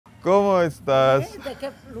¿Cómo estás? ¿De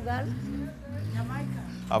qué lugar?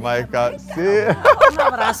 Jamaica. Sí. Un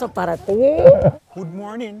abrazo para ti. Good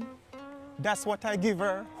morning. That's what I give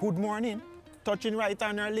her. Good morning. Touching right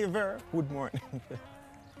on her liver. Good morning.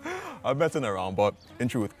 I'm messing around, but in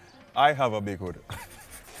truth, I have a big hood.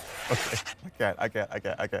 Okay, I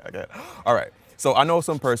can't. All right, so I know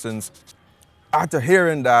some persons, after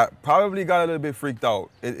hearing that, probably got a little bit freaked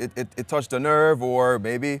out. It touched a nerve, or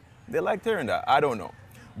maybe they liked hearing that, I don't know.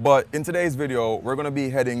 But in today's video, we're gonna be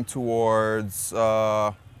heading towards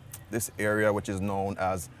this area which is known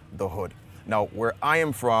as the Hood. Now, where I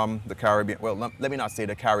am from, the Caribbean, well, let me not say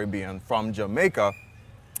the Caribbean, from Jamaica,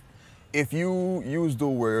 if you use the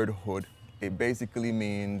word hood, it basically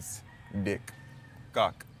means dick,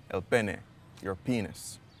 cock, el pene, your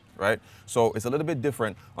penis, right? So it's a little bit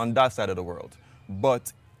different on that side of the world.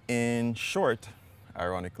 But in short,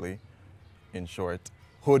 ironically, in short,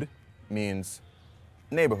 hood means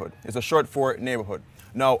neighborhood. It's a short for neighborhood.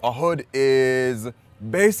 Now, a hood is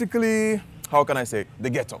basically, how can I say, the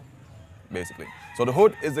ghetto, basically. So the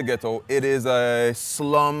hood is the ghetto. It is a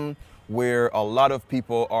slum where a lot of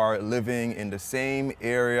people are living in the same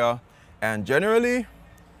area, and generally,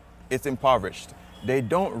 it's impoverished. They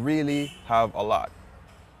don't really have a lot.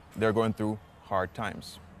 They're going through hard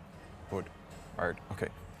times. Hood, hard, okay,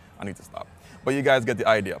 I need to stop. But you guys get the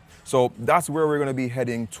idea. So that's where we're gonna be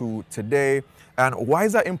heading to today. And why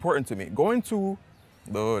is that important to me? Going to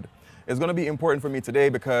the hood is gonna be important for me today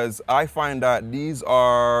because I find that these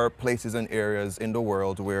are places and areas in the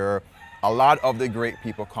world where a lot of the great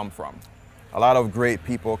people come from. A lot of great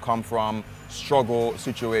people come from struggle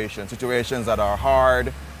situations that are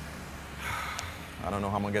hard. I don't know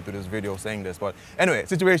how I'm gonna get through this video saying this, but anyway,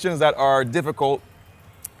 situations that are difficult.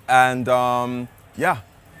 And yeah,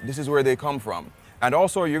 this is where they come from. And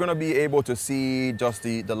also you're gonna be able to see just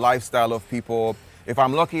the lifestyle of people. If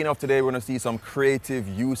I'm lucky enough today, we're gonna see some creative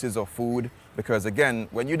uses of food, because again,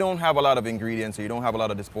 when you don't have a lot of ingredients or you don't have a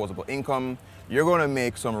lot of disposable income, you're gonna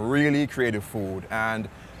make some really creative food. And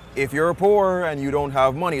if you're poor and you don't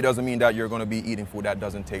have money, it doesn't mean that you're gonna be eating food that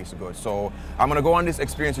doesn't taste good. So I'm gonna go on this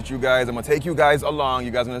experience with you guys. I'm gonna take you guys along.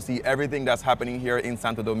 You guys are gonna see everything that's happening here in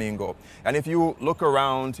Santo Domingo. And if you look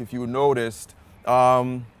around, if you noticed,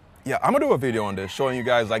 yeah, I'm gonna do a video on this, showing you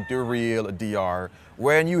guys like the real DR.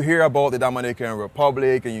 When you hear about the Dominican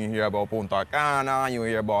Republic and you hear about Punta Cana, you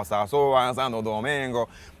hear about Soai and Santo Domingo,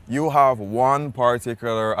 you have one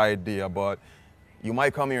particular idea, but you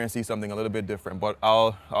might come here and see something a little bit different, but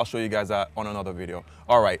I'll show you guys that on another video.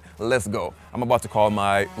 All right, let's go. I'm about to call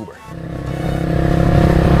my Uber.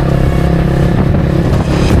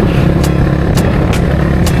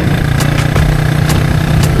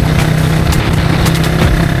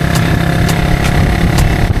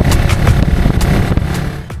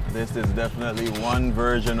 This is definitely one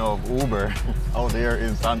version of Uber out there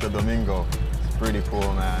in Santo Domingo. It's pretty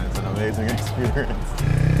cool, man. It's an amazing experience.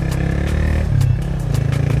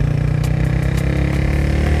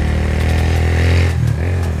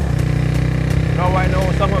 I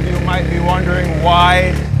know some of you might be wondering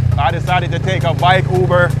why I decided to take a bike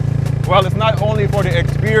Uber. Well, it's not only for the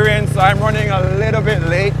experience. I'm running a little bit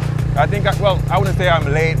late. I think, well, I wouldn't say I'm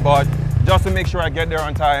late, but just to make sure I get there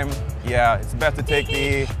on time, yeah, it's best to take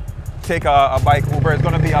a bike Uber. It's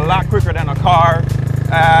gonna be a lot quicker than a car.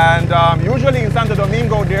 And usually in Santo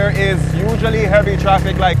Domingo, there is usually heavy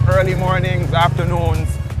traffic like early mornings, afternoons,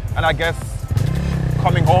 and I guess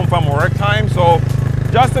coming home from work time. So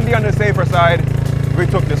just to be on the safer side, we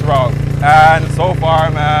took this route. And so far,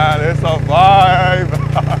 man, it's a vibe.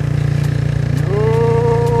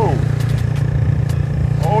 Yo.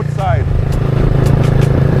 Outside.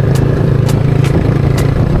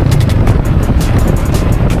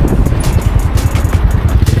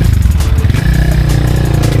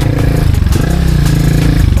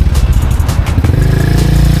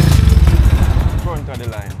 Front of the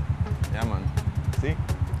line. Yeah, man. See?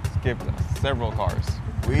 Skipped several cars.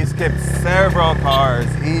 We skipped several cars.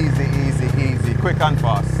 Easy, easy, easy. Quick and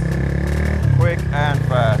fast. Quick and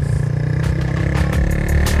fast.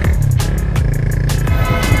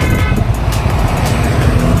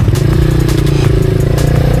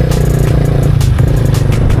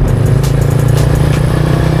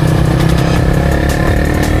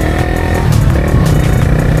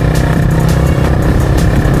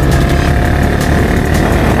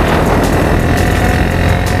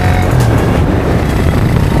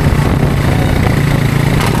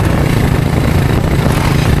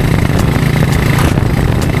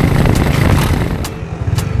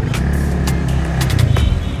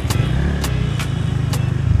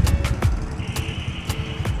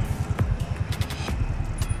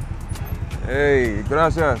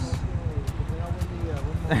 Gracias.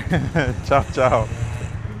 Ciao, ciao.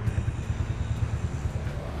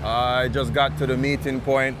 I just got to the meeting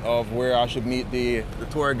point of where I should meet the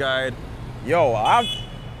tour guide. Yo,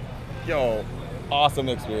 awesome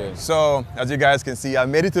experience. So, as you guys can see, I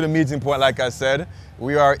made it to the meeting point, like I said.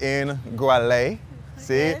 We are in Gualey,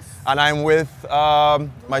 see? Yes. And I'm with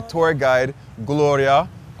my tour guide, Gloria,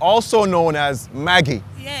 also known as Maggie.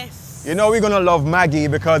 Yes. You know we're gonna love Maggie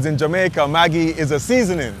because in Jamaica, Maggie is a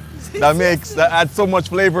seasoning that adds so much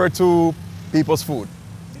flavor to people's food.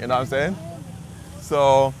 You know what I'm saying?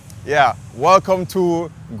 So yeah, welcome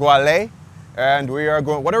to Gualey, and we are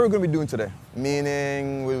going. What are we going to be doing today?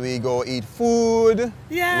 Meaning, will we go eat food?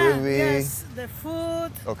 Yeah. Will we? Yes. The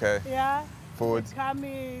food. Okay. Yeah. Food.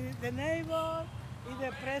 Coming the neighbor. Is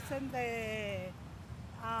the present the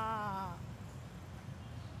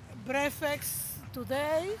breakfast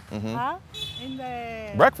today. In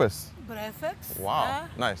the Breakfast. breakfast. Wow.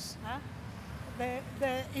 Nice.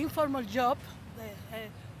 The informal job. The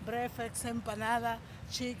breakfast, empanada,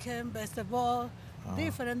 chicken, vegetable,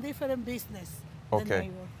 different business. Okay. The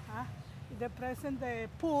neighbor. The present the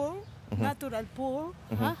pool, natural pool.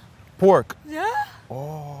 Pork. Yeah.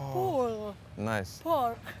 Oh. Pool. Nice.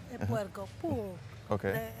 Pork. Puerco. Pool.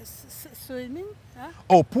 Okay. The swimming.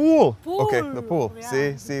 Oh, pool. Pool. Okay, the pool.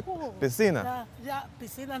 Yeah, Sí, pool. piscina. Yeah,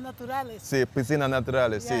 piscinas naturales. Sí, piscina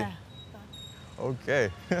naturales. Sí. Yeah. Okay.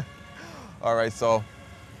 All right. So.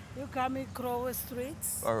 You come in Crow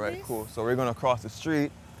Streets. All right. please? Cool. So we're gonna cross the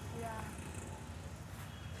street. Yeah.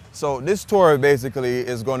 So this tour basically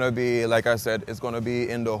is going to be, like I said, it's going to be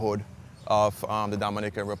in the hood of the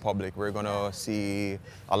Dominican Republic. We're going to see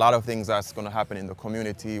a lot of things that's going to happen in the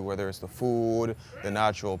community, whether it's the food, the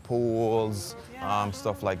natural pools,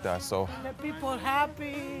 stuff like that. So The people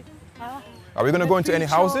happy. are we going to go into any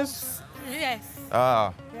beach houses? shops. Yes.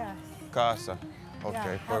 Ah, Yeah. casa. Okay, Yeah,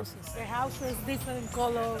 perfect. houses. The houses, different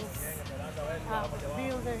colors,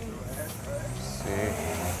 buildings. See.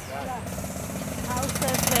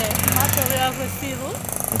 Houses, the material residual.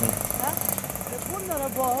 The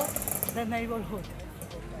vulnerable, the neighborhood.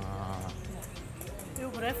 You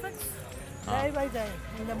breakfast, day by day,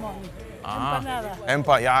 in the morning. Empanada.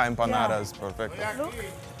 Empanadas, perfect. Look.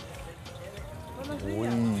 Buenos días. Uy.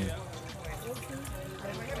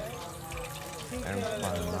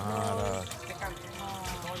 Empanadas.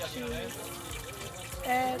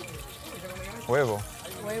 And Huevo.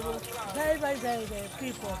 huevo. Day by day, the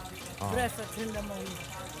people breakfast in the morning.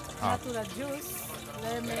 Natural juice,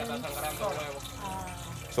 lemon.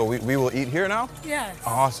 So we will eat here now? Yes.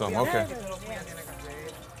 Awesome, okay. Yes.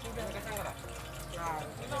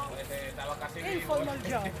 Informal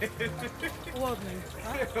job. Woman.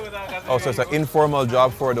 Oh, so it's an informal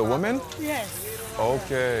job for the women? Yes.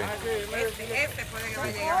 Okay. Woman,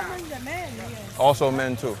 the men, yes. Also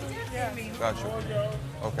men too. Yeah. Got you.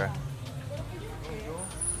 Okay.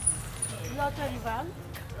 Lottery van.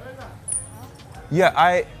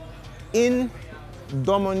 Yeah, in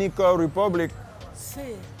Dominican Republic,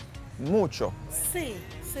 Sí. mucho. Sí.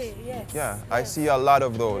 Sí. Yes. Yeah, I see a lot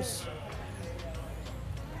of those.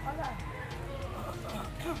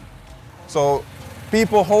 So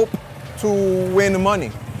people hope to win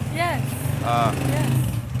money. Yes. Yes.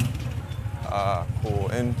 Cool.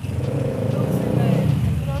 And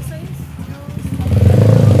Groceries, juice,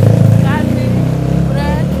 candy,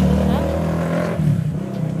 bread,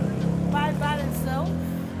 buy, and sell,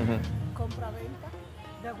 compra-venta,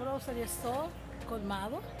 the grocery store,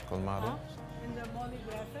 colmado, colmado. in the morning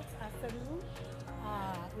breakfast, afternoon,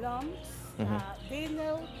 lunch,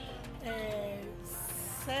 dinner,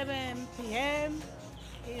 7 p.m.,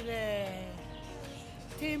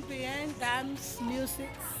 10 p.m., dance, music,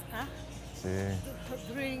 See.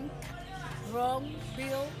 drink, rum,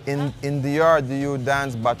 bill, In the yard, do you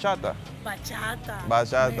dance bachata? bachata,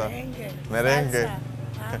 Bachata. merengue, Merengue.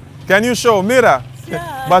 salsa, Can you show? Mira.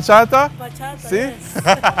 Yeah. Bachata? bachata, See? yes.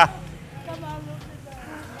 Come on, look at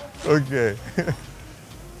that. Okay.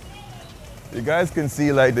 You guys can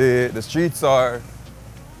see like the streets are,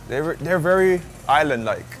 they're very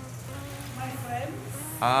island-like. My friends,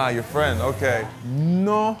 Ah, your friend, okay.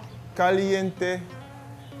 No caliente,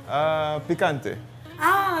 picante.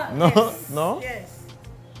 No, yes. no? Yes,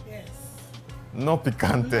 yes. No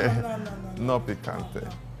picante. No. No picante.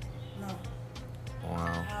 No.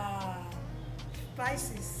 Wow.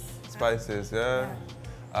 Spices. Spices, yeah.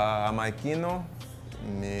 Jamaiquino,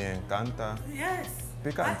 me encanta. Yes.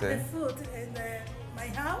 Picante. The food in my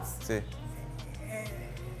house, Sí.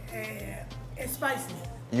 spicy.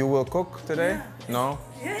 You will cook today? Yeah. No?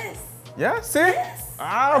 Yes. Yeah, sí. Yes.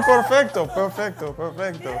 Ah, perfecto, perfecto,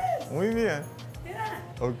 perfecto. Yes. Muy bien. Yeah.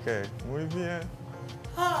 Ok, muy bien.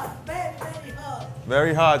 Hot, very, very hot.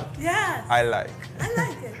 Very hot. Yes. I like. I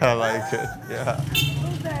like it. I like it. Yeah.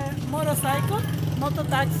 Look the motorcycle, motor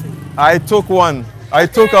taxi. I took one. I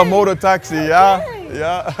took a motor taxi. Yeah. Okay.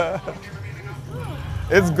 Yeah.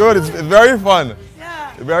 It's good. It's very fun.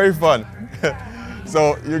 Yeah. Very fun.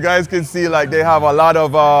 So you guys can see like they have a lot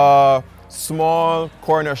of small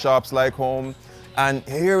corner shops like home. And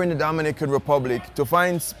here in the Dominican Republic, to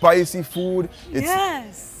find spicy food,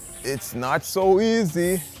 it's not so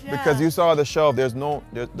easy because you saw the shelf.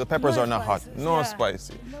 The peppers are not hot. No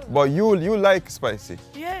spicy. But you like spicy.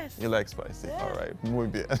 Yes. You like spicy. Yeah. All right. Muy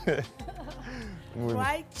bien. Muy bien.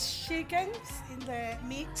 Fried chickens in the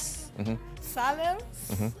mix.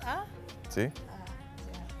 Salads. See?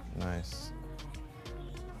 Nice.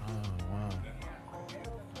 Oh, wow.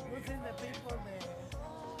 Who's in the people there?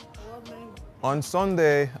 What name? On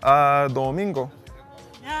Sunday, Domingo,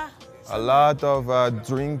 Yeah. a lot of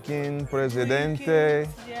drinking, presidente.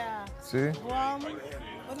 Yeah. See?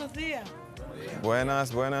 Buenos días.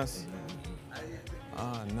 Buenas, buenas.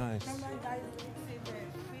 Ah, nice.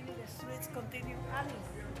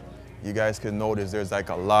 You guys can notice there's like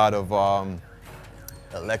a lot of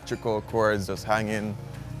electrical cords just hanging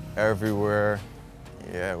everywhere.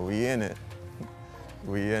 Yeah, we in it.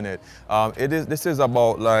 We in it. This is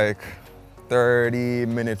about like 30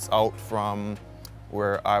 minutes out from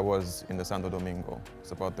where I was in the Santo Domingo.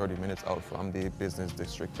 It's about 30 minutes out from the business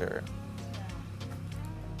district area.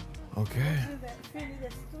 Okay. The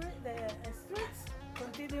streets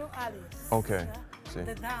continue alleys. Okay. Yeah? See.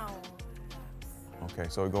 The down. Okay,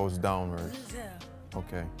 so it goes downwards. Yeah.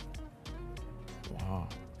 Okay. Wow.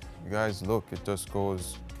 You guys look, it just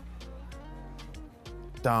goes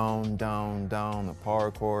down, down, down, the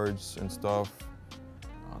power cords and stuff.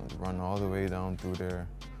 Run all the way down through there.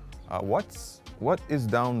 What is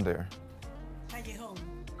down there? Callejón.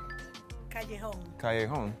 Callejón.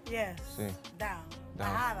 Callejón? Yes. Sí. Down. Down.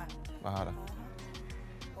 Bajada. Bajada.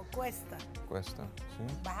 O cuesta. Cuesta.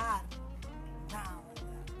 See? Bajar. Down.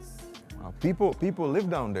 Wow. People live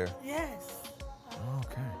down there. Yes.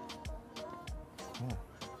 Okay. Cool.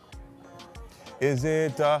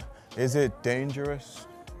 Is it dangerous?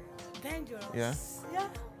 Dangerous. Yeah. Yeah.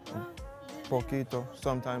 Poquito,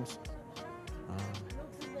 sometimes.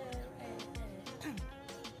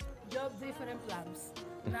 You have different plants.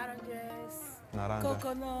 Naranjas, Naranja.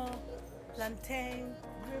 coconut, plantain,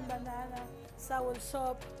 green banana, sour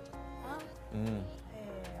sop,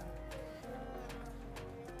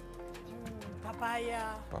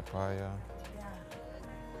 papaya. Papaya. Yeah.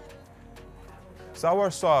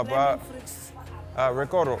 Sour sop. Lemon fruits.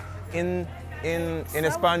 Recuerdo. En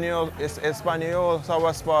español,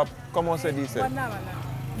 sour sop, ¿cómo se dice? Guanábana.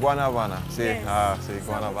 Guanabana. Sí. Yes. Sí,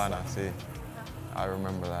 guanabana. Sí. I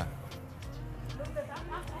remember that.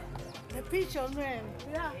 The picture, man.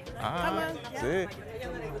 Yeah. Come on. Yeah. Sí.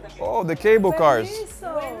 Oh, the cable cars.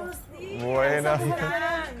 Buenos días. Buena.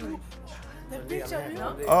 The picture, you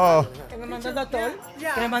know? Oh. Que me mandó el doctor.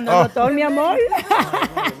 Yeah. Que me mandó el doctor, mi amor.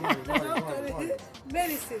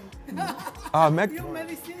 Medicine. Medicine. You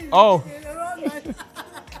medicine. Oh.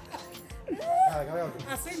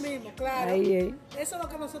 Así mismo, claro. Ahí. Eso es lo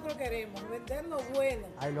que nosotros queremos, vender lo bueno.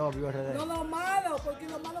 I love you, RD. No lo malo, porque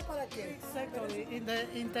lo malo para qué. Exacto,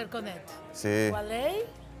 interconnect. Sí. Gualey,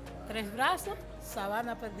 Tres Brazos,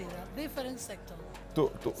 Sabana Perdida. Different sector. Tu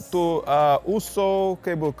uso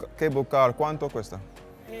cable car, ¿cuánto cuesta?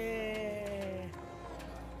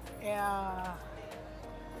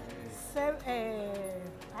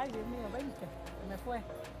 Ay, Dios mío, 20. Me fue.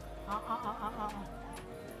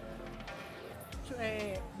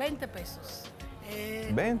 20 pesos.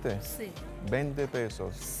 20. Sí. 20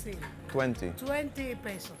 pesos. Sí. 20. 20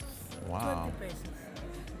 pesos. Wow. 20 pesos.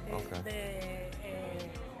 Okay.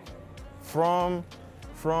 From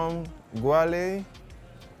Guale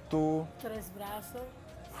to Tres Brazos,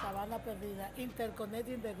 Sabana Perdida,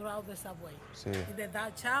 interconnecting the ground de subway. Sí. Y de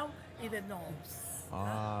downtown y de norms.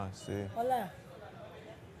 sí. Hola.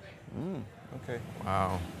 Okay.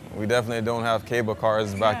 Wow. We definitely don't have cable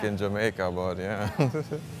cars back Yeah. in Jamaica, but yeah.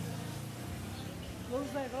 Luz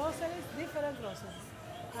de groceries, different groceries.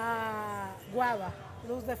 Guava,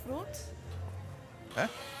 luz de fruits. ¿Eh?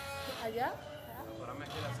 Allá.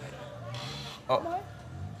 Oh. ¿Cómo es?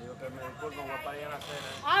 Digo que me disculpo, voy para allá a la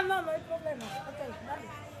cena. No, no hay problema. Ok, dale.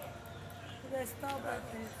 The stop right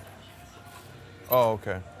there. Oh,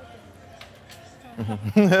 okay.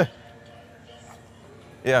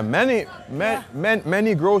 Yeah, many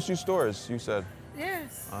grocery stores, you said.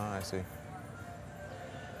 Yes. I see.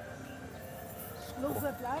 Luz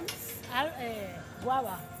de plants.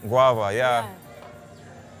 Guava. Guava, yeah.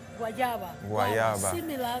 guayaba. Guayaba.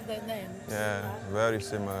 Similar the name. Yeah, very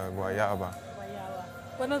similar, guayaba. Guayaba.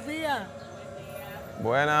 Buenos días.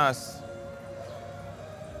 Buenas.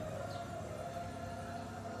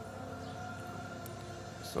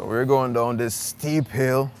 So we're going down this steep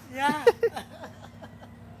hill. Yeah.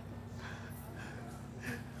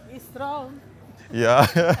 It's strong. Yeah.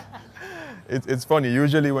 It's funny.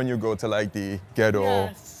 Usually when you go to like the ghetto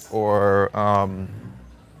Yes. or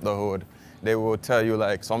the hood, they will tell you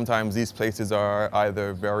like sometimes these places are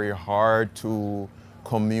either very hard to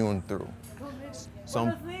commune through.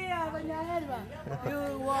 Some- Buenos días, doña Elba.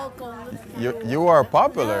 You're welcome. You are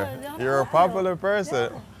popular. Yeah, You're a popular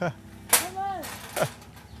person. Come on.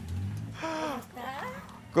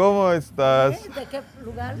 ¿Cómo estás? ¿De qué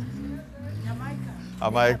lugar?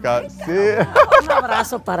 Jamaica. Sí. Un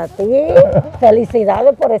abrazo para ti.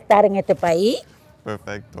 Felicidades por estar en este país.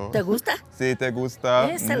 Perfecto. ¿Te gusta? Sí, te gusta.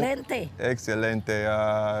 Excelente. Excelente.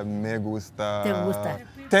 Me gusta. ¿Te gusta?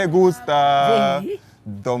 ¿Te gusta? Sí.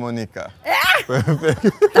 Dominica.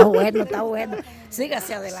 Está bueno, está bueno.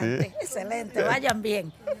 Sígase adelante. Sí. Excelente. Vayan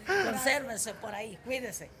bien. Consérvense por ahí.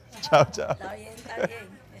 Cuídense. Chao, chao. Está bien, está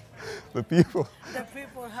bien. The people. The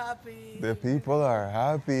people happy. The people are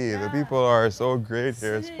happy. The people are so great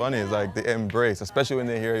here. It's funny. It's like the embrace, especially when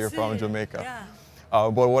they hear you're from Jamaica. Yeah.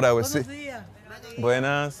 But what I was Buenos saying, días.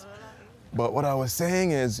 buenas. But what I was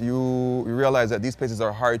saying is you realize that these places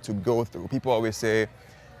are hard to go through. People always say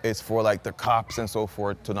it's for like the cops and so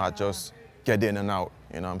forth to not just get in and out.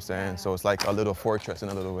 You know what I'm saying? So it's like a little fortress in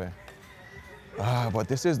a little way. But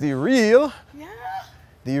this is the real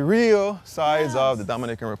size of the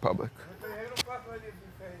Dominican Republic.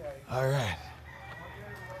 All right.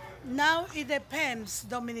 Now it depends,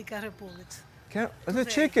 Dominican Republic. Is it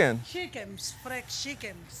chicken? Chickens, fresh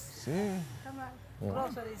chickens. See? Come on.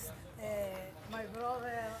 Groceries. My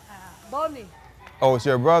brother, Bonnie. Oh, it's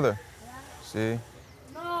your brother. See?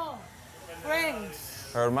 No, friends.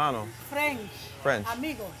 Hermano. French. French.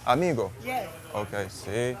 Amigo. Amigo. Yes. Okay,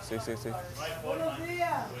 sí. Buenos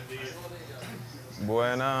días.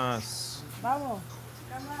 Buenas. Vamos.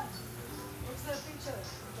 Come on. What's the picture?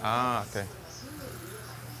 Okay.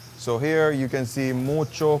 So here you can see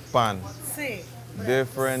mucho pan, Sí.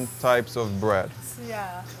 different types of bread.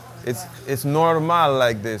 Yeah. It's normal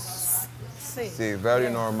like this. Sí. See, very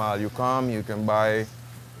normal. You come, you can buy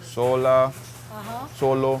solo,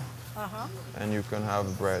 and you can have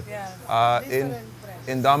bread. Yeah. In Different bread.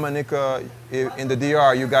 in Dominica, in the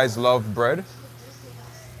DR, you guys love bread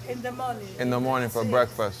In the morning. in the morning for Sí.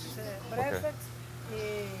 breakfast. Sí. Breakfast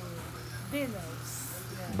y dinners.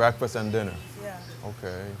 Yeah. Breakfast and dinner. Yeah.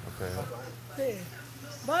 Okay. Sí.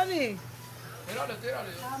 Bonnie.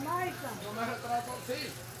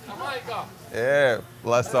 Jamaica. Yeah,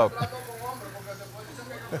 bless up.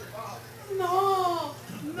 No.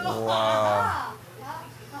 No. Wow.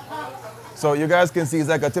 So you guys can see it's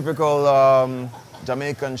like a typical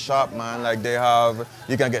Jamaican shop, man. Like they have,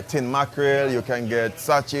 you can get tin mackerel, you can get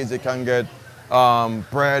sachets, you can get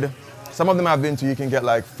bread. Some of them I've been to, you can get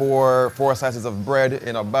like four slices of bread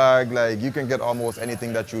in a bag. Like you can get almost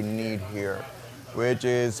anything that you need here, which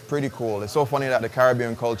is pretty cool. It's so funny that the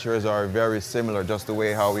Caribbean cultures are very similar, just the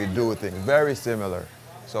way how we do things, very similar.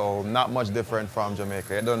 So not much different from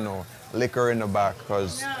Jamaica. I don't know, liquor in the back,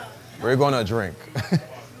 because we're gonna drink.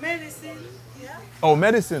 Medicine. Yeah. Oh,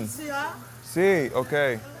 medicine. Yeah. See,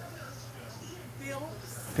 okay. Pills.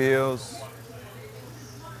 Pills.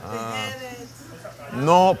 Beheaded.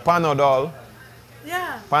 No Panadol.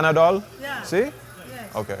 Yeah. Panadol? Yeah. See?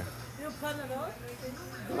 Yes. Okay. You Panadol?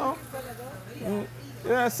 No. Panadol?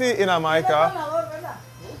 Yeah, see in Jamaica. Panadol, ¿verdad?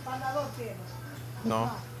 Panadol tiene. No.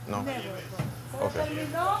 Never. ¿Se Okay.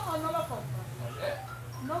 terminó o no lo compra?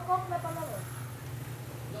 No compra Panadol.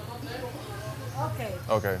 Okay.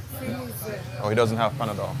 Okay. Finish it. Oh, he doesn't have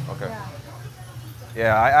Panadol. Okay. Yeah.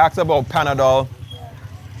 Yeah, I asked about Panadol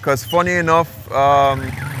because funny enough,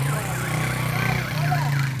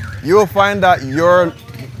 you'll find that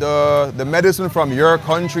the medicine from your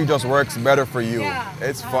country just works better for you. Yeah.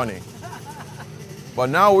 It's funny. But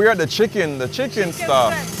now we're at the chicken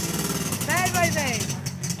stuff. Fresh. Day by day.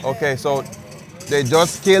 Okay, so they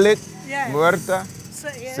just kill it, Yes. muerta. So,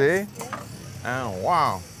 yes. See? Yes. And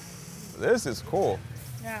wow, this is cool.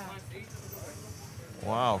 Yeah.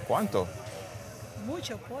 Wow, ¿cuánto?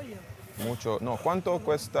 Mucho pollo. Mucho. No, ¿cuánto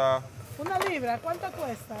cuesta? Una libra, ¿cuánto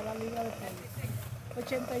cuesta la libra de pollo?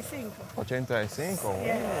 85. 85.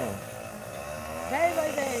 Yeah. Day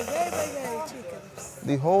by day, chickens.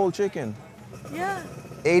 The whole chicken. Yeah.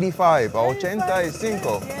 85 or 85.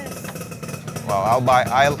 Yes. Wow, I'll buy.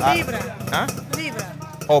 Libra. Huh? Libra.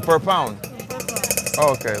 Oh, per pound. Per pound.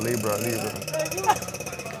 Okay, Libra.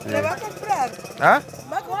 ¿Le va a comprar? ¿Ah?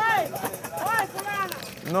 ¿Va a comprar? ¡Ay,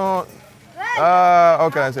 fulana! No, how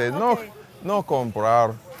can I say it? No, Okay. no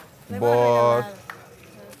comprar, Le va a but regalar.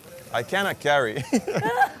 I cannot carry.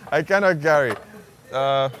 I cannot carry.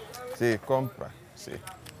 Sí, compra, sí.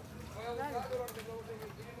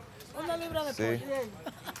 Una libra de Sí. pollo.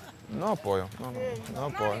 No pollo, no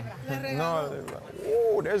pollo. No,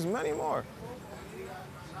 ooh, there's many more.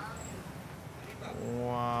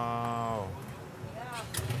 Wow.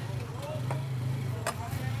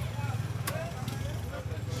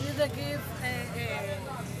 You the give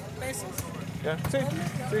pesos. Yeah, sí.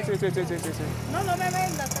 No, no me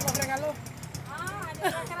venda, te lo regaló.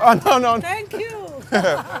 Oh, no. Thank you.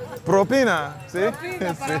 Propina, sí.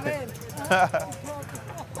 Propina para Sí. ver.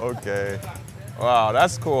 Okay. Wow,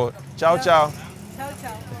 that's cool. Ciao. Chao, chao.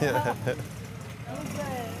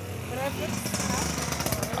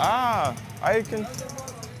 Breakfast. Ah, I can.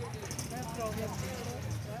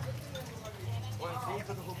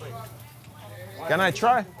 Can I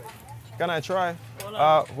try?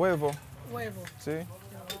 Huevo. Huevo. See?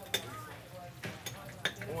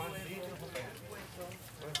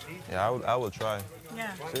 Yeah, I will try.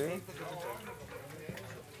 Yeah. See?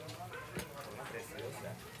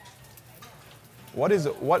 What is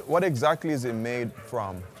it? What exactly is it made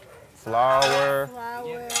from? Flour,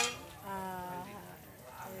 Flour.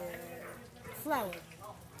 Flour.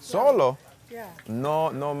 solo. Yeah.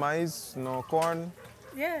 No maíz, no corn.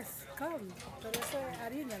 Yes, corn. Pero eso es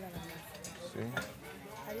harina nada más. Sí.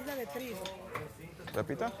 Harina de trigo.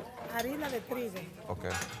 Repita. Harina de trigo.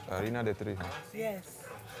 Okay. Harina de trigo. Yes.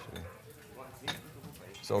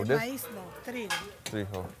 So De this maíz no, trigo.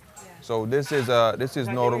 trigo. So this is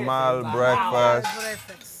normal breakfast.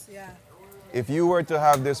 Breakfast, yeah. If you were to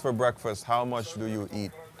have this for breakfast, how much do you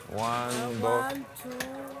eat? One, One, two.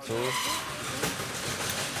 two.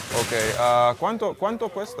 Okay. ¿Cuánto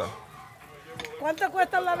cuesta? ¿Cuánto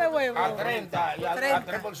cuesta la de huevo? A 30 y a 30.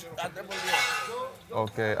 3 por 10.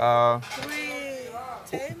 Okay. 3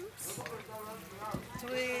 tens,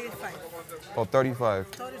 3, 5. Oh, 35.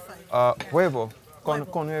 35. Huevo.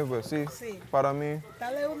 Con huevo, sí. Sí. Para mí,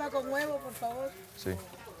 Dale una con huevo, por favor. sí.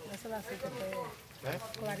 Dásela así que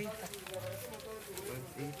esté clarita.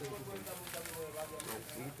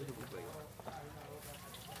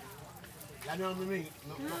 Ya no, Mimi,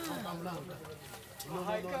 no son tan blancas.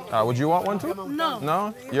 Would you want one too? No.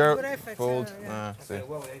 No? It's You're breakfast, full. yeah. Sí.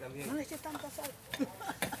 No le eches tanta sal.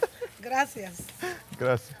 Gracias.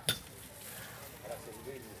 Gracias.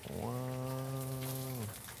 Wow.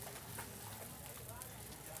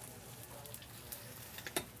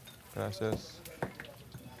 Gracias.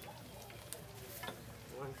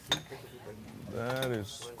 That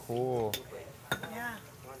is cool. Yeah.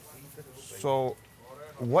 So,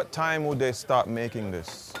 what time would they stop making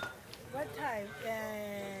this? What time?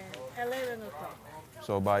 11 o'clock.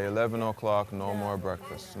 So by 11 o'clock, no more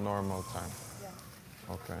breakfast, normal time.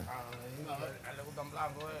 Yeah. Okay. Le gustan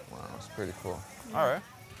blancos, Wow, it's pretty cool. All right.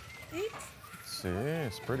 Eat. See,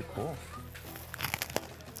 it's pretty cool.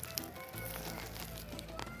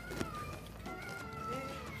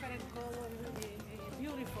 Different color,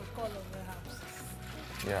 beautiful color of the house.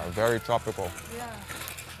 Yeah, very tropical. Yeah.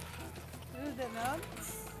 This is the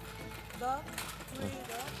nuts. Dog. 3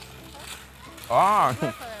 dogs. Ah,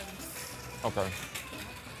 Preference. okay.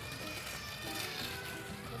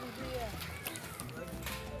 Buenos días.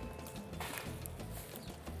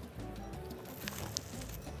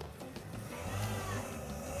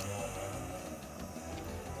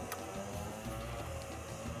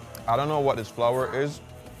 I don't know what this flour is,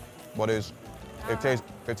 but it tastes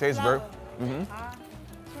very. Flour. Mhm.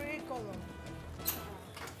 3 colors.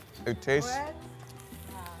 It tastes. Red,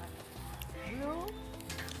 blue,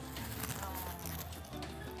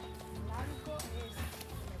 blanco is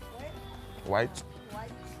White.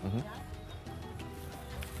 white. Mhm.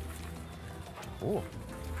 Ooh,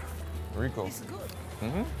 rico. It's good.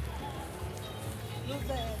 Mhm. Look,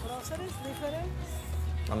 the groceries different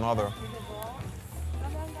Another. in the bowl.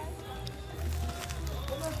 Come on, guys.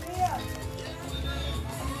 Buenos días.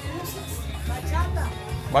 Bachata.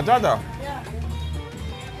 Bachata? Yeah.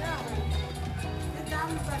 Yeah. You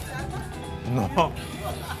done bachata? No.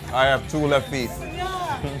 I have 2 left feet.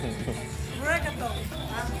 Yeah. Reggaeton.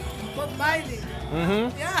 But binding.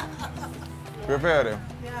 Mhm. Yeah. Prepare it.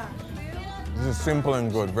 Yeah. This is simple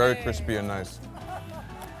and good, very crispy and nice.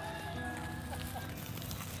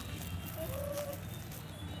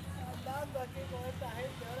 Andando aquí con esta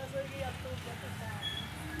gente. Ahora soy guía tuya, tú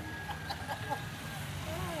sabes.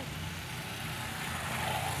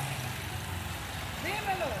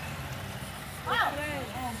 Dímelo.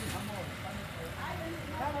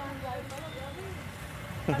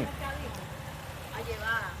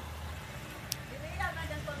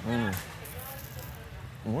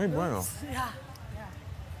 Muy bueno. Yeah.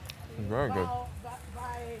 Very good.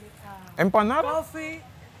 Buy Empanada? coffee.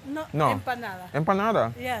 No, No. empanada.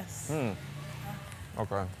 Empanada? Yes.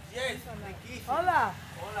 Okay. Hola.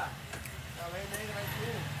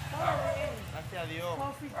 Gracias a Dios.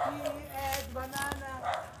 Coffee, tea, egg, banana,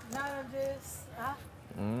 none of this. Huh?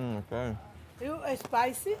 Okay. You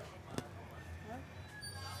spicy?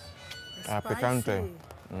 Picante.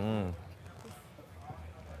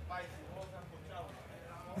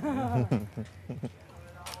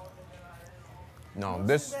 No,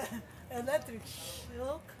 this, Electric.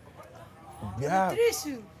 Look. yeah.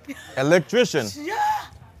 Electrician. Electrician. Yeah.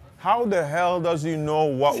 How the hell does he know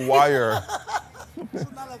what wire?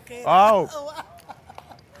 It's not okay. Oh,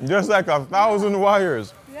 just like 1,000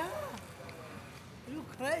 wires. Yeah. You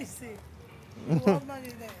crazy. You woman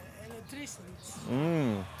is the electrician.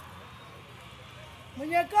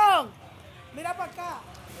 Muñecón, mira para acá,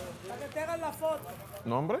 para que te hagan la foto.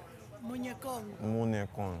 Nombre? Muñecón.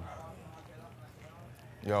 Muñecón.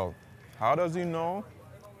 Yo, how does he know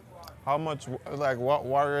how much, like what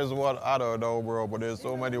wires what? I don't know, bro, but there's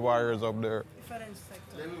so many wires up there. Different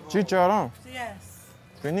sector. Chicharrón, Yes.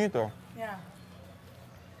 finito. Yeah.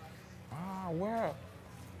 Ah, where?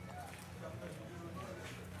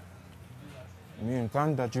 Me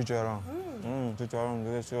encanta chicharrón. Chicharrón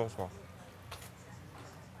delicioso.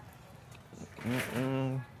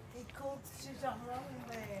 He cooks chicharrón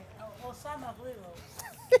de Osama Grill.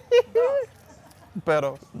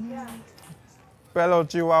 Pero, Yeah. pelo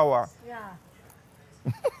chihuahua. Yeah.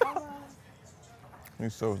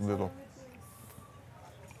 He's so little.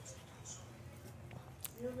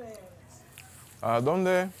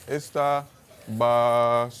 ¿Dónde está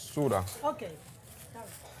basura? Okay.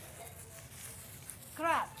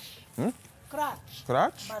 Crash. Crash.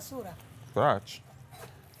 Scratch? Basura. Scratch.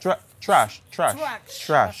 Trash. Trash.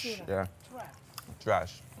 Trash. Basura. Yeah.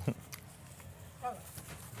 Trash. Trash.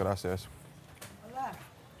 Gracias. Hola.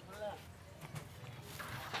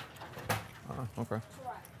 Ah, okay.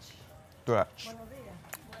 Trash. Trash. Buenos días.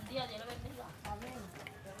 Buen día, Dios lo bendiga. Amén.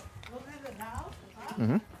 Look at the house.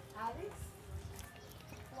 Huh? Alice.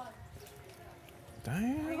 What?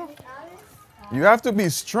 Damn. Alice. You have to be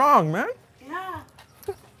strong, man, Yeah.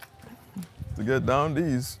 to get down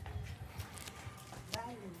these.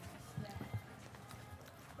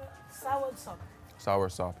 Sour soup. Sour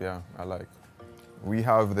sop, yeah, I like. We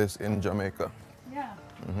have this in Jamaica. Yeah.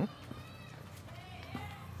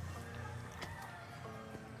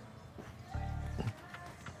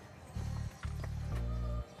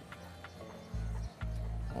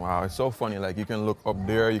 Wow, it's so funny. Like you can look up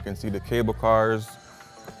there, you can see the cable cars.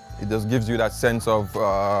 It just gives you that sense of,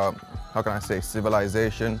 how can I say,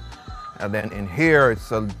 civilization. And then in here,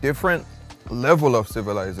 it's a different level of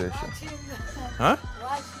civilization. Huh?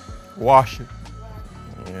 Wash it.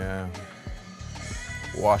 Yeah.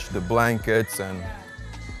 Wash the blankets and.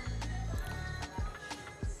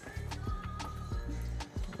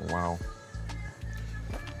 Wow.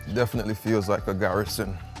 Definitely feels like a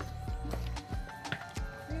garrison.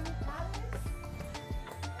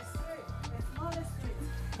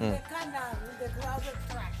 The canal with the grounded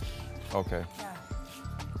trash. Okay. Yeah.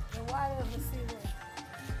 The water of the sea there.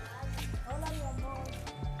 Hola, mi amor.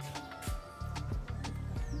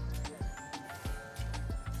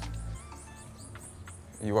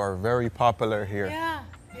 You are very popular here. Yeah,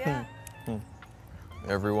 yeah.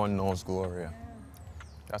 Everyone knows Gloria.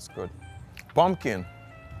 That's good. Pumpkin.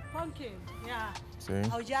 Pumpkin, yeah. See?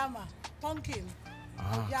 Auyama. Pumpkin.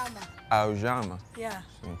 Auyama. Aujama. Yeah.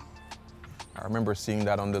 I remember seeing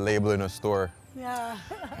that on the label in a store. Yeah.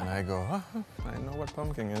 And I go, I know what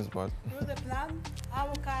pumpkin is, but. You the plant?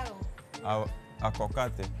 Avocado.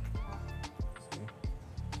 Acocate. See?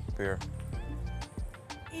 Pear.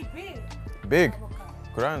 Y big. Big. Avocado.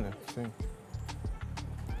 Grande. See?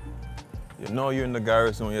 You know you're in the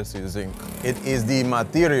garrison when you see zinc. It is the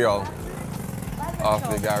material of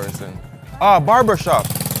the garrison. Ah, barbershop.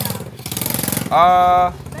 Next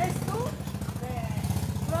to the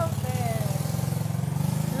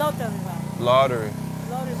lottery bar. Lottery.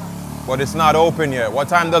 Lottery bar. But it's not open yet. What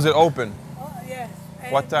time does it open? Oh, yes.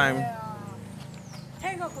 What And, time?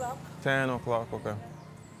 10 o'clock 10 o'clock, okay.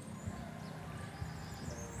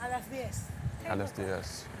 a las 10. A las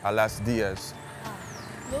 10. A las 10.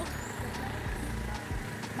 Look.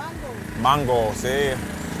 Mango. Mango, see?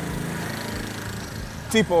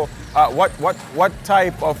 Tipo, what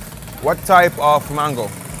type of mango?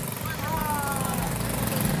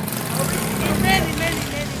 Many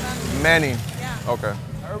mango. Many. Yeah. Okay.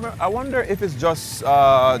 I wonder if it's just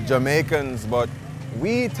Jamaicans, but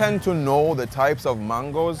we tend to know the types of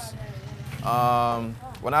mangoes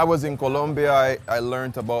When I was in Colombia, I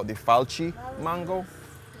learned about the falchi mango.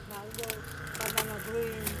 Mango, banana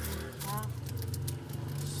green,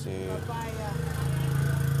 See, papaya,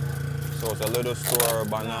 so it's a little store,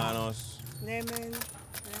 bananas. lemon,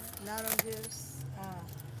 oranges.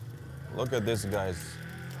 Look at this, guys.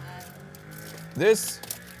 This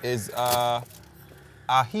is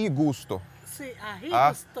ají gusto. Sí, ají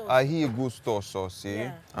gustoso. Ají gustoso, see?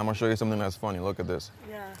 Yeah. I'm gonna show you something that's funny. Look at this.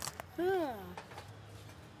 Yeah.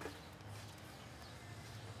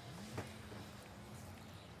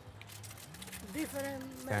 Different.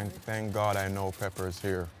 Thank God I know pepper's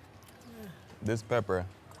here. This pepper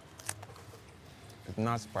is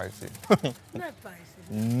not spicy. Not spicy.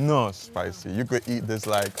 Not spicy. You could eat this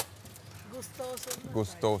like Gustoso. not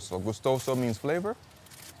gustoso. Gustoso means flavor?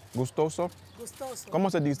 Gustoso? spicy. Gustoso.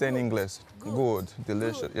 ¿Cómo se dice en Good. inglés? Good,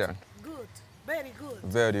 delicious, Good. yeah. Good. Very good.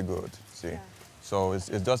 Very good, see. Yeah. So it's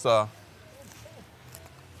just a...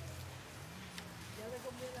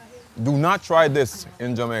 Do not try this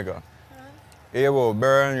in Jamaica. It will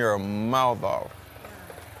burn your mouth off.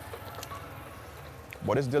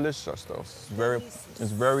 But it's delicious though.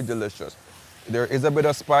 It's very delicious. There is a bit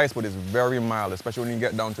of spice, but it's very mild, especially when you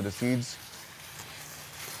get down to the seeds.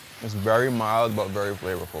 It's very mild, but very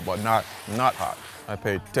flavorful, but not hot. I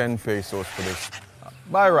paid 10 pesos for this.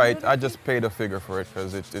 By right, I just paid a figure for it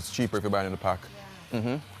because it's cheaper if you buy it in the pack.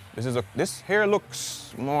 This here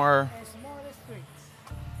looks more, Small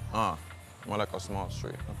streets. more like a small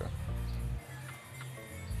street. Okay.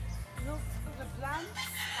 Look for the plants,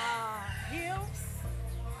 hills,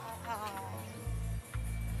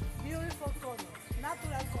 beautiful color,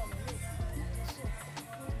 natural color.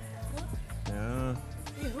 Look. Yeah,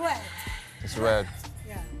 It's red. it's red.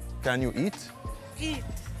 Yeah. Can you eat? Eat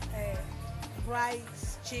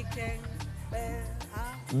rice, chicken,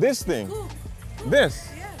 This thing? cook. This?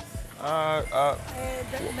 Yes. Uh,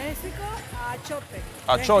 Mexico, achote.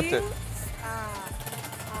 Achote. The hills,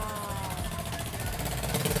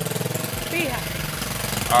 pija.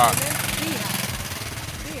 Ah. Pija.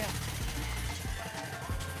 Pija.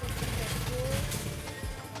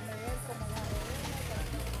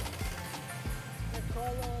 The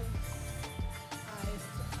color,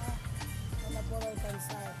 no la puedo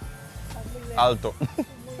alcanzar. Está muy lejos. Alto.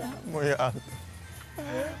 Muy Muy alto.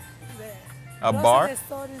 The A grocery bar?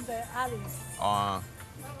 store in the alleys.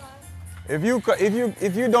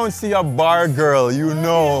 If you don't see a bar girl, you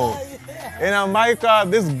know. In Jamaica,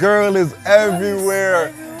 this girl is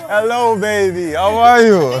everywhere. Hello, baby. How are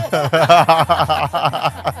you?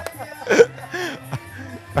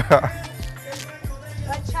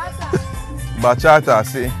 Bachata. Bachata,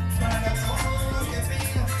 see?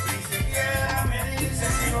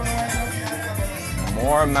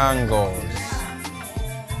 More mangoes.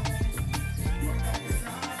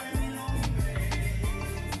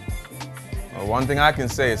 Well, one thing I can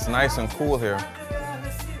say, it's nice and cool here.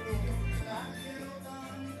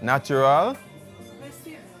 Natural?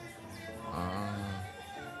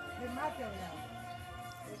 The material.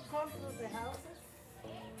 It comes from the houses.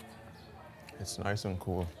 It's nice and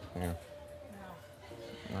cool here.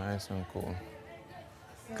 Nice and cool.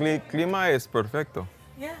 Clima es perfecto.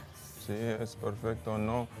 Yes. Sí, es perfecto.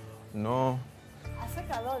 No, no. Hace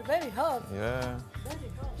calor, very hot. Yeah. Very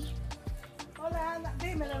hot. Hola Ana,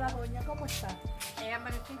 dímelo la doña, ¿cómo está?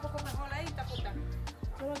 Amanecí un poco mejor ahí, puta.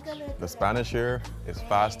 ¿Pero qué le The Spanish here is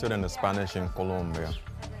faster than the Spanish in Colombia.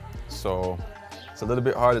 So it's a little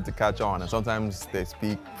bit harder to catch on, and sometimes they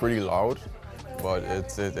speak pretty loud, but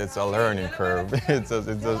it's a learning curve. It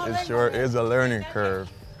sure is a learning curve.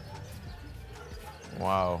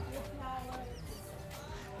 Wow.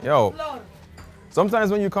 Yo,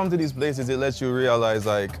 sometimes when you come to these places, it lets you realize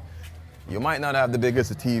like you might not have the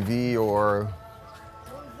biggest TV or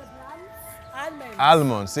Almonds.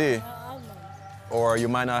 almonds, see? Almonds. Or you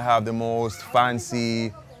might not have the most fancy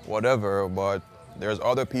whatever, but there's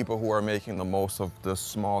other people who are making the most of the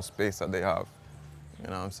small space that they have. You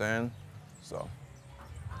know what I'm saying? So,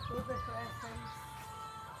 With the presents.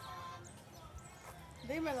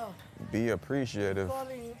 Dímelo, be appreciative.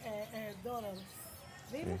 calling dollars.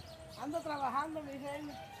 Dime, ando trabajando, mi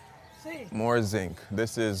reina. Sí. More zinc.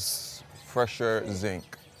 This is fresher zinc.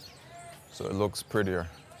 So it looks prettier.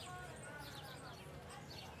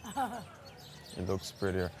 It looks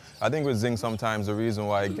prettier. I think with zinc sometimes the reason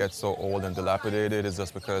why it gets so old and dilapidated is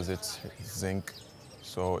just because it's zinc,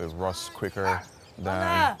 so it rusts quicker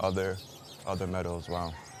than other metals. Wow.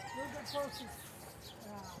 Look at poses.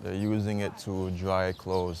 They're using it to dry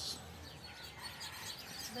clothes.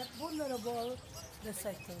 The vulnerable, the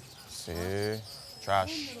sectors. See?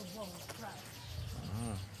 Trash. Vulnerable, trash.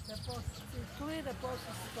 The post, clear the post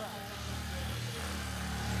trash.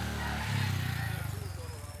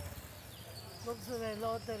 Entonces de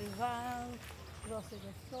Lottery Bank, los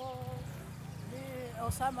directores, de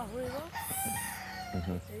Osama Ruido,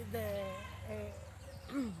 the,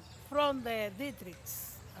 from the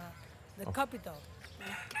districts, the capital.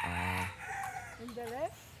 In the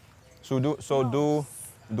left?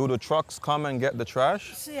 Do the trucks come and get the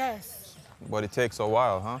trash? Yes. But it takes a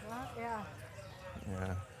while, huh? Yeah.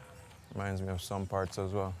 Yeah. Reminds me of some parts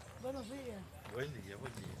as well. Buenos días. Buen día,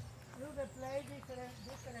 buen día. You they play different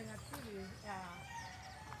activities.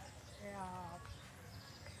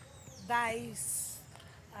 Dice,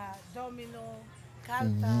 domino,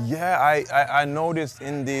 carta. Yeah, I noticed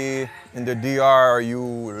in the DR you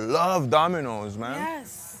love dominoes, man.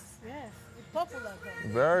 Yes, yes. It's popular though.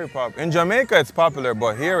 Very popular. In Jamaica it's popular,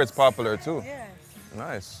 but here it's popular too. Yes.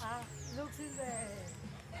 Nice. Look in the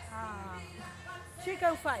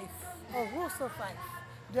chicken fight or rooster fight.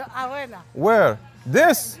 The arena. Where?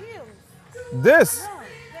 This? Here. This? No,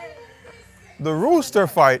 The rooster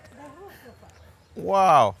fight? the rooster fight.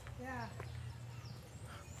 Wow. Yeah.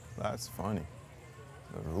 That's funny.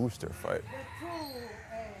 The rooster fight.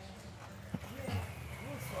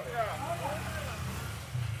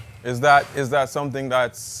 The two Is that something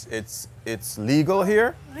that's it's legal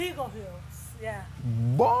here? legal hills. Yeah.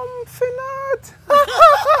 Bumpfinat!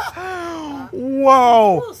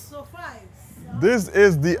 Wow! Rooster fights. This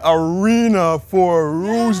is the arena for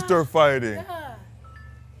rooster fighting.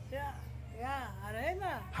 Yeah,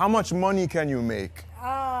 arena. How much money can you make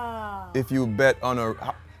If if you bet on a...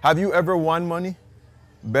 Have you ever won money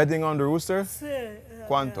betting on the rooster? sí,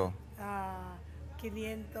 ¿Cuánto?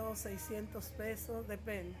 500, 600 pesos,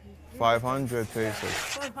 depende. 500 pesos.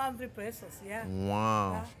 500 pesos, yeah.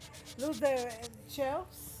 Wow. Look the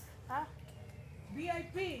shelves,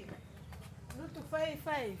 VIP. Look to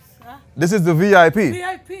face, This is the VIP.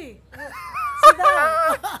 VIP. Sit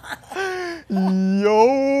down.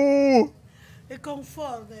 Yo! It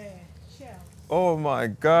comfort the shelf. Oh my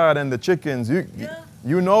God, and the chickens. Yeah.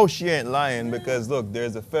 You know she ain't lying because look,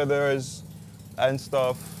 there's the feathers and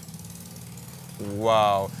stuff.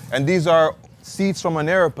 Wow. And these are seats from an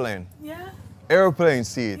airplane. Yeah, Airplane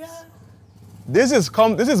seats. yeah. This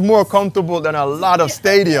is more comfortable than a lot of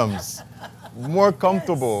stadiums. More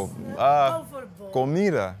comfortable. Comfortable.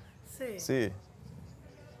 Comida. Sí. See.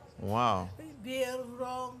 Wow. Beer,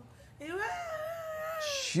 rum.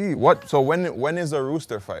 Gee, what? So when is the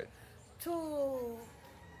rooster fight? 2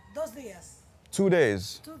 días. 2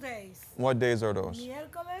 days. 2 days. What days are those?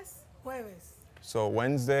 Miércoles, jueves. So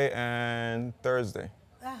Wednesday and Thursday.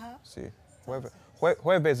 Ajá. See.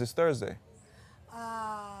 Jueves is Thursday.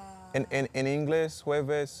 In English,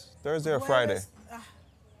 jueves, Thursday or Friday?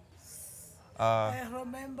 I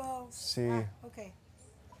remember. See. Okay.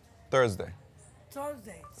 Thursday.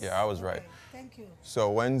 Thursday. Yeah, I was right. Okay, thank you.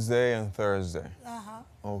 So Wednesday and Thursday. Wednesday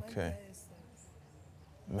Okay. is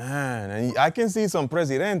Thursday. Man, and I can see some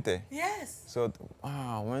presidente. Yes. So,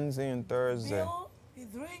 wow, Wednesday and Thursday. Bill, the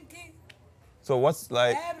drinking, So what's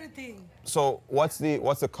like, everything. so what's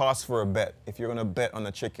the cost for a bet? If you're gonna bet on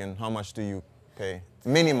a chicken, how much do you pay?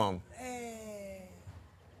 Minimum.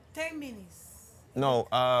 10 minutes. No,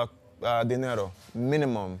 dinero.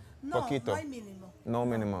 Minimum. No, Poquito. no hay minimum. No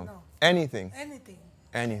minimum. No. Anything. Anything.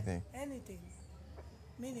 Anything. Anything.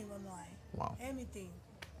 Minimum no hay. Wow. Anything.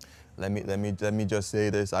 Let me just say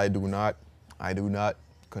this. I do not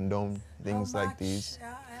condone things How like much? these,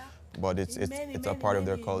 Yeah. but it's a part of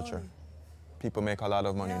their culture. money. People make a lot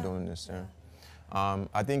of money Yeah, doing this. Yeah.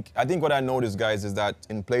 I think what I noticed, guys, is that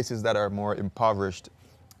in places that are more impoverished,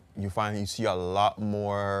 you see a lot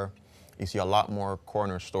more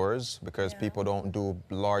corner stores because people don't do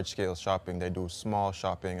large scale shopping. They do small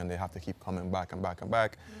shopping and they have to keep coming back and back and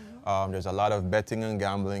back. There's a lot of betting and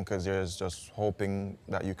gambling because there's just hoping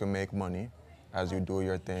that you can make money as you do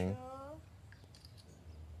your thing.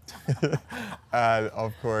 And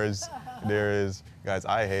of course, there is, guys,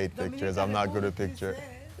 I hate pictures. I'm not good at picture.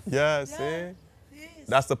 Yeah, see? Yes.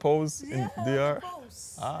 That's the pose in Yeah, DR?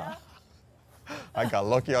 suppose. I got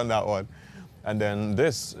lucky on that one. And then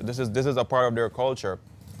this is a part of their culture.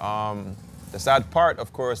 The sad part,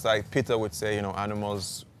 of course, like Peter would say, you know,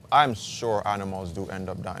 animals, I'm sure animals do end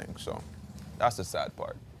up dying. So that's the sad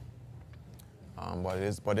part.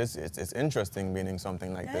 But it's interesting meaning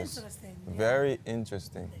something like this. Interesting, yeah. Very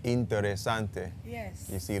interesting. Interesante. Yes.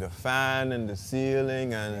 You see the fan and the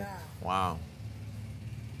ceiling and Yeah. wow.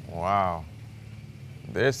 Wow.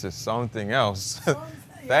 This is something else.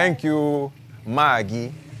 Thank you,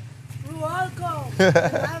 Maggie. You're welcome.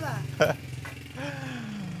 Nada.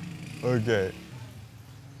 Okay.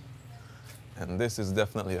 And this is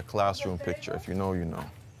definitely a classroom picture. If you know, you know.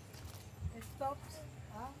 Stops.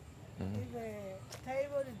 The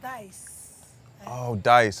table is dice. Oh,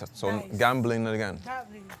 dice. So Dice. gambling again.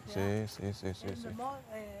 Gambling. Yeah. See. In the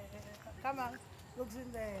come on, looks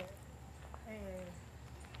in the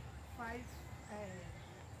five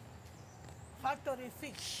factory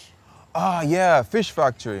fish. Ah, yeah, fish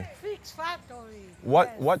factory. Fish factory. What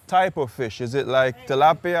yes. what type of fish? Is it like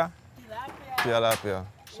tilapia? Tilapia. Tilapia.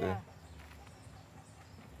 See. Yeah.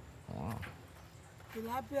 Wow.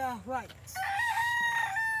 Tilapia rights.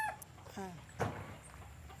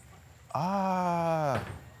 Ah.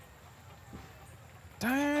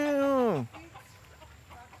 Damn.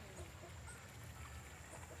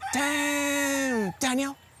 Damn,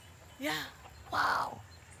 Daniel. Yeah. Wow.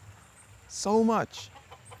 So much.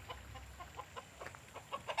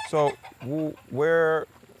 So where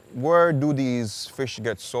do these fish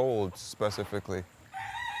get sold specifically?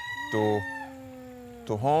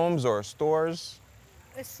 To homes or stores?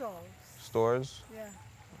 It's sold. Stores? Yeah.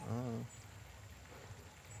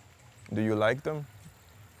 Do you like them?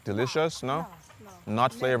 Delicious? No? No.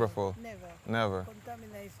 Not Never, flavorful? Never. Never.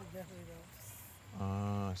 Contamination the rivers.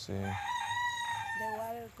 Ah, I see. The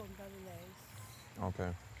water contaminates. Okay.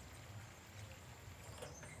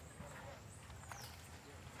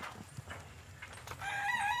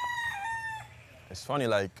 It's funny,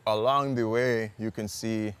 like along the way, you can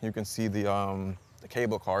see the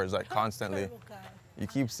cable cars like constantly. Cable car. You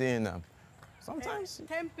keep seeing them. Sometimes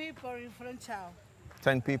 10 people in front chow.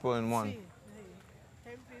 10 people in one,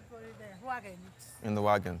 10 people in the wagons. in the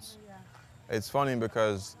wagons. Yeah. It's funny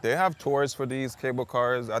because they have tours for these cable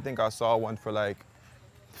cars. I think I saw one for like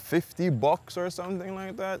 $50 or something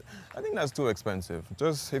like that. I think that's too expensive.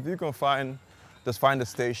 Just if you can find a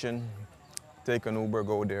station, take an Uber,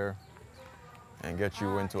 go there, and get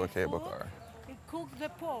you into a cable car. It cooks the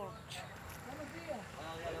pork.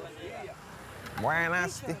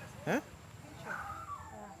 Buenas. Huh?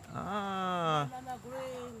 Ah, Banana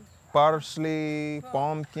green. parsley,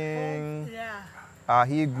 pumpkin, Yeah.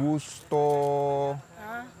 ají gusto.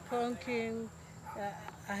 Pumpkin.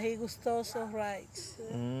 Ají gustoso rice.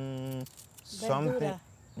 Something.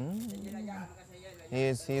 Verdura.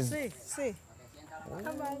 He's Sí.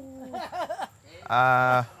 Come on.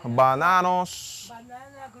 bananos.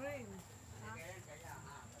 Banana green.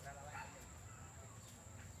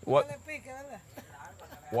 What Le pica,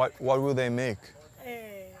 ¿verdad? what will they make?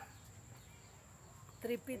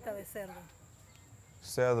 Tripita de cerdo.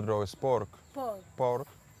 Cerdo is pork. Pork.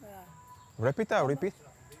 Yeah. Repeat.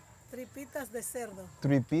 Tripitas de cerdo.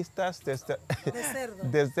 Tripistas De cerdo.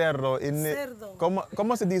 de cerdo. Cerdo.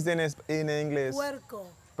 ¿Cómo se dice en inglés? Puerco.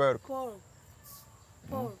 Pork.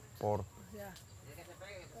 Pork. Pork. Yeah.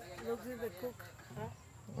 Looks like the cook.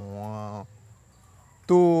 Wow.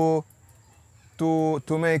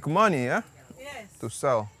 To make money, yeah? Yes. To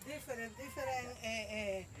sell. Different.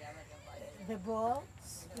 The balls.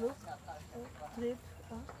 Look. Trip.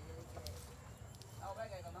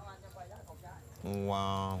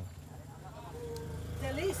 Wow.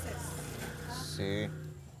 Delicious. See.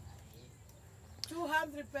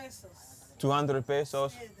 200 pesos. 200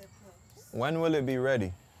 pesos. Yeah, the props. When will it be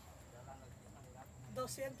ready?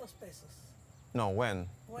 200 pesos. No, when?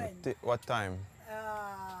 When? What time?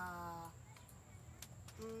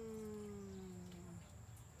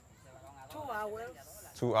 2 hours.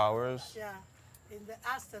 2 hours? Yeah. In the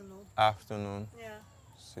afternoon. Afternoon. Yeah.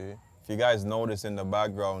 See? If you guys notice in the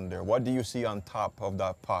background there, what do you see on top of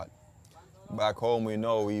that pot? Back home, we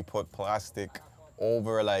know we put plastic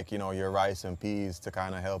over, like, you know, your rice and peas to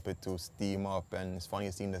kind of help it to steam up. And it's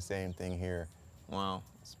funny seeing the same thing here. Wow,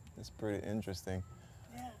 it's pretty interesting.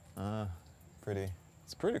 Yeah.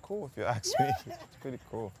 It's pretty cool if you ask me. It's pretty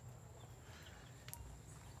cool.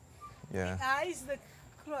 Yeah. Ice the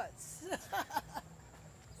crust.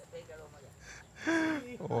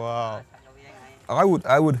 Wow. I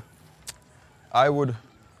would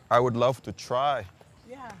love to try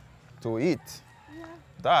Yeah. to eat Yeah.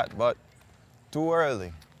 that, but too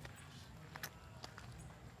early.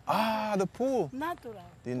 Ah, the pool. Natural.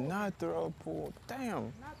 The natural pool.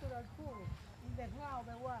 Damn. Natural pool. In the ground,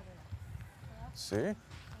 the water. See? Yeah.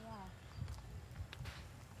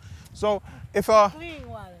 So if Clean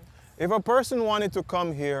water. a person wanted to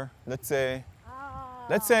come here, let's say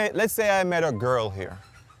I met a girl here,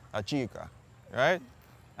 a chica, right?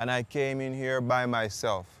 And I came in here by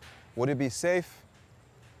myself. Would it be safe?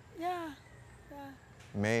 Yeah.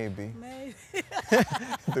 Maybe. Maybe.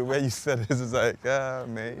 The way you said it is like,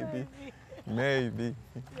 maybe. Maybe.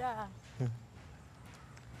 Yeah.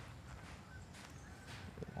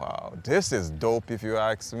 Wow, this is dope if you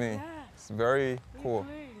ask me. Yeah. It's very cool.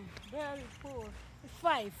 Clean. Very cool.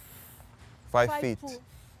 5. 5 feet.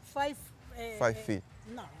 5. 5 feet.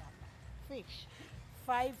 No. Fish.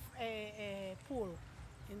 5 pool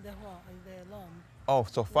in the lawn. Oh,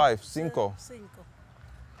 so five, cinco. Cinco.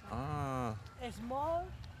 Ah, Small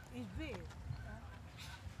is big.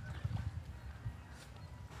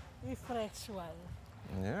 It's fresh one.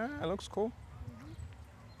 yeah, it looks cool.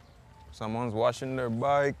 Someone's washing their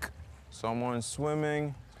bike, someone's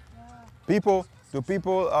swimming. Do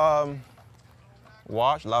people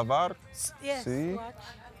wash, lavar? Yes, See? watch.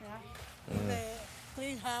 Yeah. The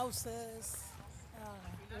clean houses,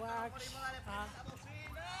 watch.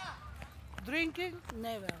 Drinking,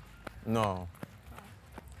 never. No.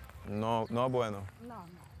 No, no bueno. No.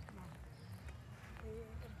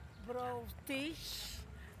 Bro, teach,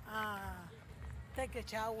 take a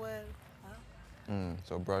shower,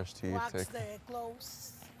 So brush teeth, wax take, the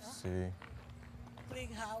clothes, see. clean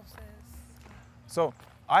houses. So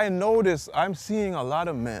I notice I'm seeing a lot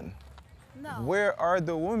of men. No, Where are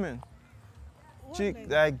the women? women,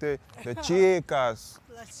 Like the chicas,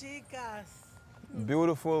 las chicas.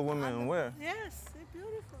 beautiful women. Where? Yes, it's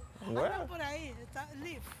beautiful. Where? Andan por ahí,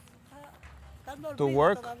 live. Están To dormidas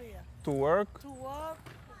work? todavía. To work? To work.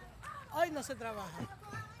 Hoy no se trabaja.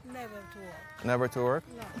 Never to work. Never to work?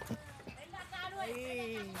 No.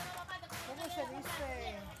 Y, ¿cómo se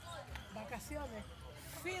dice? Vacaciones.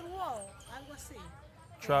 Field work, algo así.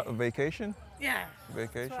 Vacation? Yeah.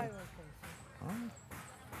 Vacation. Try vacation.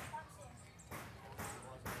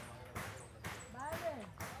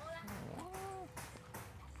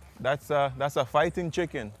 That's a fighting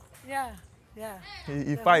chicken. Yeah. He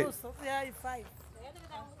The fight. rooster, yeah, he fight.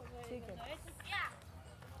 Chicken.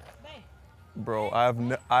 Bro,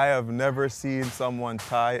 I have never seen someone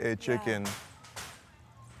tie a chicken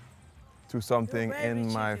to something baby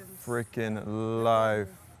in my chickens. freaking life.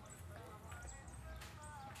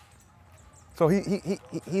 So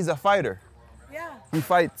he's a fighter. Yeah. He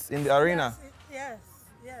fights in the arena. Yes.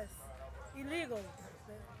 Illegal.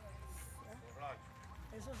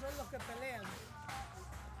 Esos son los que pelean.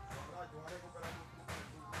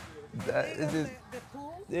 Illegal, the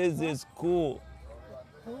pool. This is cool.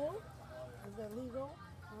 Pool is illegal.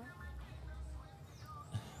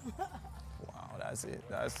 Wow, that's it.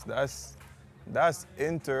 That's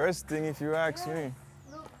interesting if you ask me.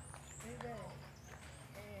 Look,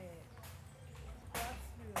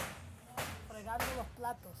 fregando los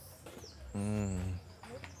platos.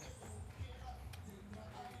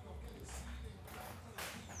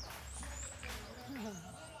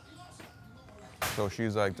 So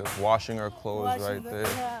she's like just washing her clothes Washing right the- there.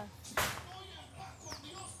 Yeah.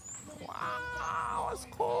 Wow, that's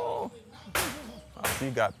cool. Oh, she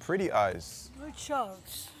got pretty eyes. Good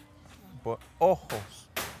shorts. But ojos.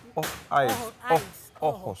 Eyes. Ojos, eyes,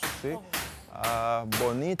 Ojos, ¿sí? ojos.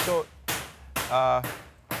 Bonito.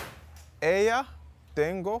 Ella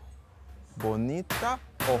tengo bonita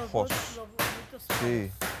ojos. Los bonitos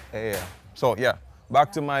Sí, ojos. ella. So yeah,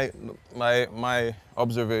 back to my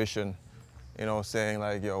observation. You know, saying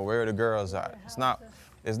like, yo, where are the girls at?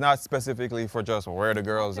 It's not specifically for just where the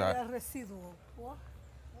girls at. El residuo. What?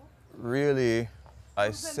 Really,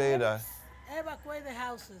 I say that Evacuate the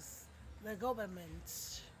houses, the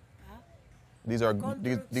governments. these are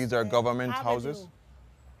government Avenue, houses.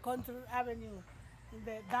 Country Avenue in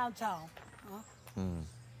the downtown.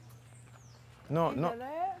 No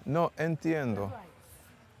entiendo.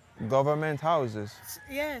 Right. Government houses.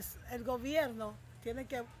 Yes, el gobierno tiene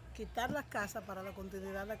que quitar las casas para la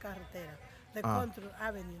continuidad de la carretera. The Country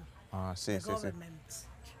Avenue. Sí, The sí, sí. government.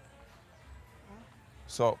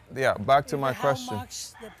 So yeah, back to my How question.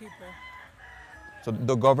 much the people? So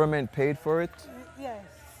the government paid for it. Yes,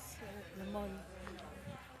 the money.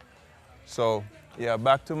 So yeah,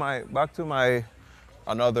 back to my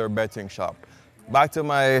another betting shop. Back to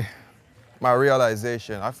my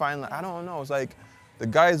realization. I find I don't know. It's like the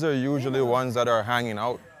guys are usually ones that are hanging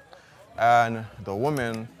out, and the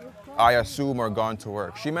women, I assume, are gone to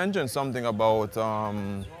work. She mentioned something about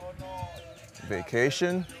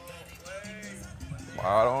vacation.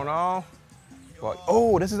 I don't know. But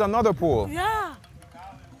oh, this is another pool. Yeah,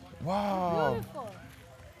 Wow. beautiful.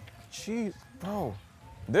 Jeez, bro.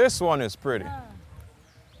 This one is pretty. Yeah.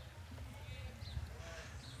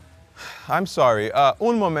 I'm sorry.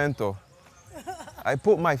 Un momento. I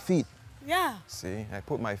put my feet. Yeah. See, I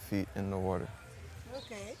put my feet in the water.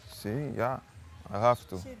 Okay. See, yeah, I have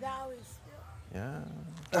to. See, now is Yeah.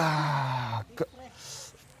 Ah,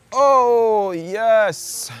 oh,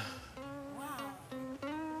 yes.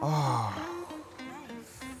 wow.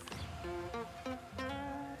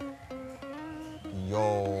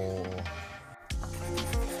 Yo.